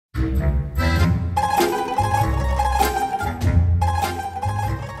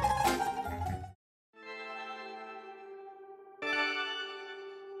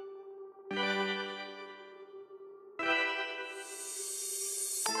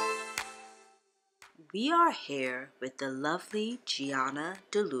We are here with the lovely Gianna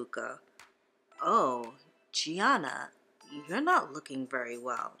DeLuca. Oh, Gianna, you're not looking very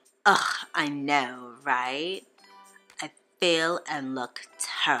well. Ugh, I know, right? I feel and look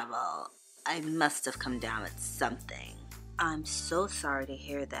terrible. I must have come down with something. I'm so sorry to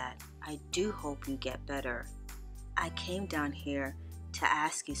hear that. I do hope you get better. I came down here to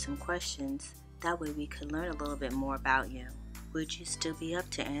ask you some questions. That way we could learn a little bit more about you. Would you still be up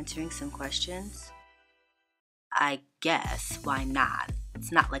to answering some questions? I guess, why not?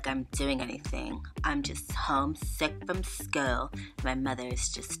 It's not like I'm doing anything. I'm just homesick from school. My mother is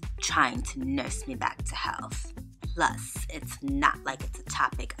just trying to nurse me back to health. Plus, it's not like it's a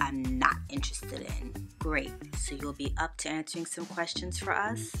topic I'm not interested in. Great, so you'll be up to answering some questions for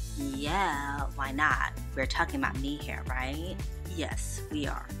us? Yeah, why not? We're talking about me here, right? Yes, we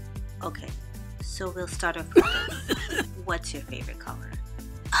are. Okay, so we'll start off with this. What's your favorite color?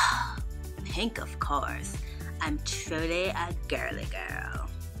 Pink, of course. I'm truly a girly girl.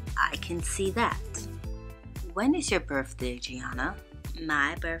 I can see that. When is your birthday, Gianna?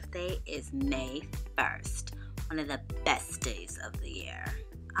 My birthday is May 1st, one of the best days of the year.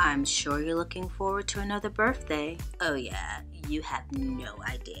 I'm sure you're looking forward to another birthday. Oh yeah, you have no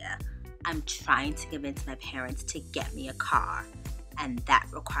idea. I'm trying to convince my parents to get me a car, and that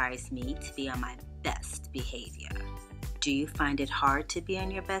requires me to be on my best behavior. Do you find it hard to be on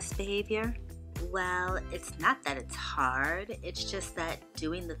your best behavior? Well, it's not that it's hard, it's just that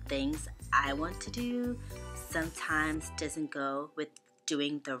doing the things I want to do sometimes doesn't go with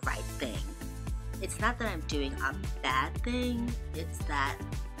doing the right thing. It's not that I'm doing a bad thing, it's that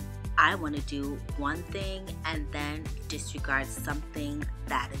I want to do one thing and then disregard something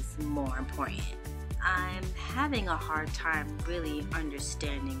that is more important. I'm having a hard time really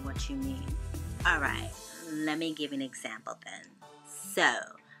understanding what you mean. Alright, let me give an example then. So,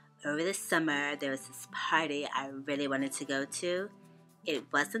 over the summer, there was this party I really wanted to go to. It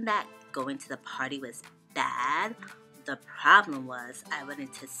wasn't that going to the party was bad. The problem was I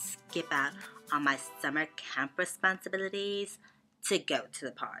wanted to skip out on my summer camp responsibilities to go to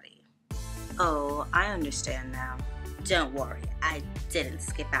the party. Oh, I understand now. Don't worry, I didn't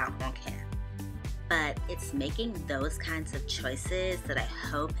skip out on camp. But it's making those kinds of choices that I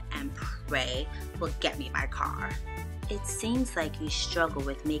hope and pray will get me my car. It seems like you struggle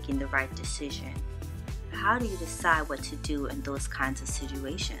with making the right decision. How do you decide what to do in those kinds of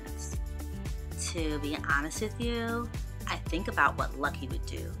situations? To be honest with you, I think about what Lucky would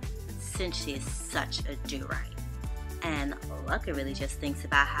do, since she is such a do-right. And Lucky really just thinks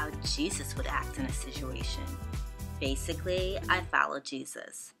about how Jesus would act in a situation. Basically, I follow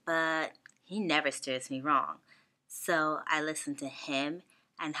Jesus, but he never steers me wrong. So I listen to him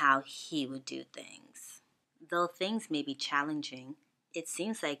and how he would do things. Though things may be challenging, it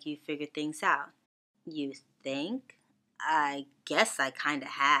seems like you figured things out. You think? I guess I kinda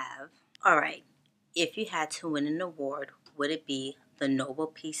have. Alright, if you had to win an award, would it be the Nobel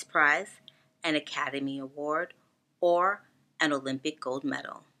Peace Prize, an Academy Award, or an Olympic gold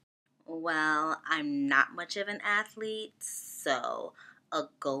medal? Well, I'm not much of an athlete, so a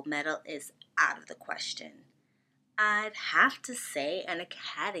gold medal is out of the question. I'd have to say an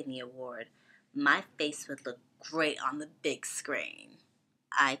Academy Award. My face would look great on the big screen.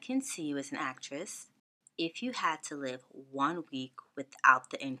 I can see you as an actress. If you had to live 1 week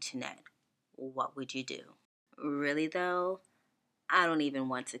without the internet, what would you do? Really though? I don't even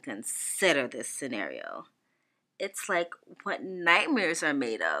want to consider this scenario. It's like what nightmares are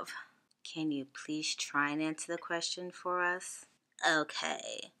made of. Can you please try and answer the question for us?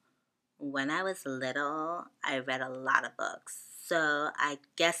 Okay. When I was little, I read a lot of books, so I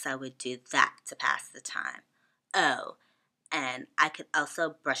guess I would do that to pass the time. Oh, and I could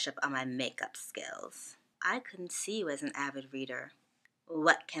also brush up on my makeup skills. I couldn't see you as an avid reader.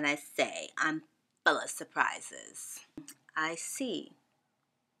 What can I say? I'm full of surprises. I see.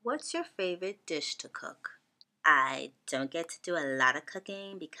 What's your favorite dish to cook? I don't get to do a lot of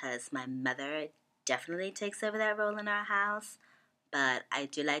cooking because my mother definitely takes over that role in our house. But I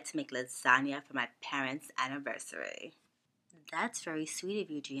do like to make lasagna for my parents' anniversary. That's very sweet of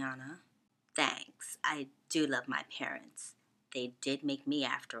you, Gianna. Thanks. I do love my parents. They did make me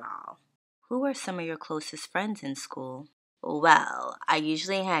after all. Who are some of your closest friends in school? Well, I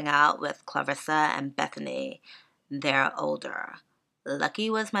usually hang out with Clarissa and Bethany. They're older. Lucky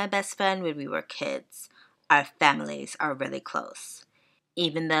was my best friend when we were kids. Our families are really close.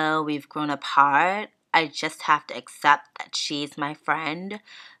 Even though we've grown apart, I just have to accept that she's my friend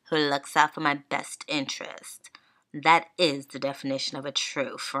who looks out for my best interest. That is the definition of a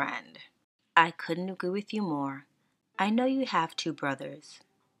true friend. I couldn't agree with you more. I know you have 2 brothers.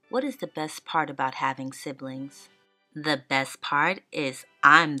 What is the best part about having siblings? The best part is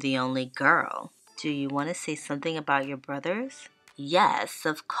I'm the only girl. Do you want to say something about your brothers? Yes,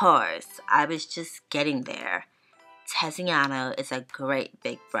 of course. I was just getting there. Tiziano is a great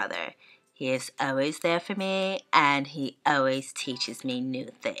big brother. He is always there for me, and he always teaches me new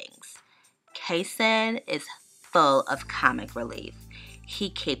things. Kason is full of comic relief. He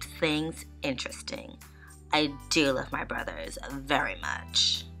keeps things interesting. I do love my brothers very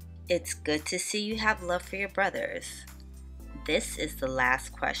much. It's good to see you have love for your brothers. This is the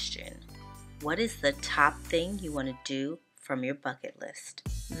last question. What is the top thing you want to do from your bucket list?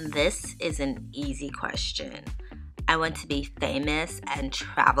 This is an easy question. I want to be famous and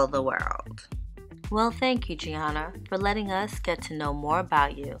travel the world. Well, thank you, Gianna, for letting us get to know more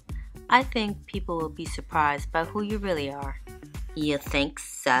about you. I think people will be surprised by who you really are. You think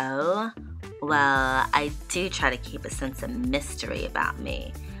so? Well, I do try to keep a sense of mystery about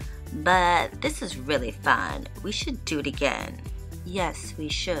me. But this is really fun. We should do it again. Yes, we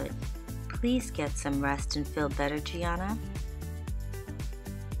should. Please get some rest and feel better, Gianna.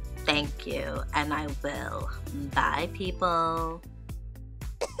 Thank you, and I will. Bye, people.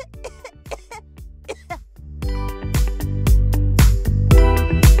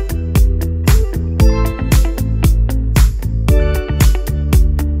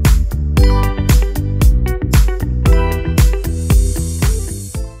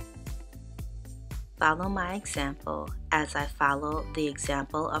 Follow my example as I follow the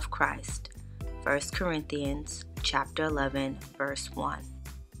example of Christ. 1 Corinthians chapter 11, verse 1.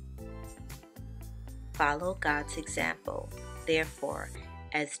 Follow God's example, therefore,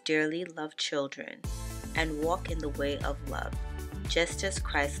 as dearly loved children, and walk in the way of love, just as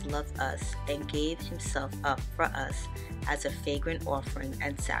Christ loved us and gave himself up for us as a fragrant offering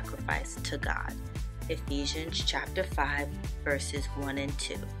and sacrifice to God. Ephesians chapter 5, verses 1 and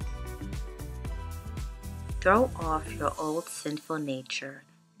 2. Throw off your old sinful nature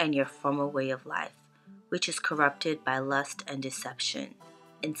and your former way of life, which is corrupted by lust and deception.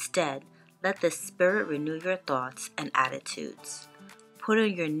 Instead, let the Spirit renew your thoughts and attitudes. Put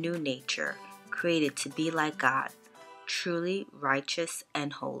on your new nature, created to be like God, truly righteous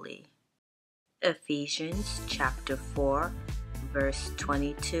and holy. Ephesians chapter 4, verse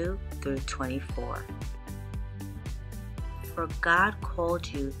 22 through 24. For God called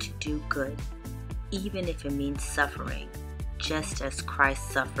you to do good, even if it means suffering, just as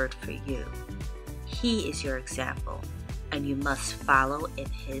Christ suffered for you. He is your example, and you must follow in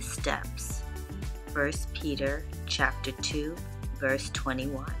his steps. 1 Peter chapter 2, verse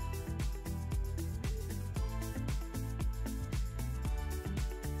 21.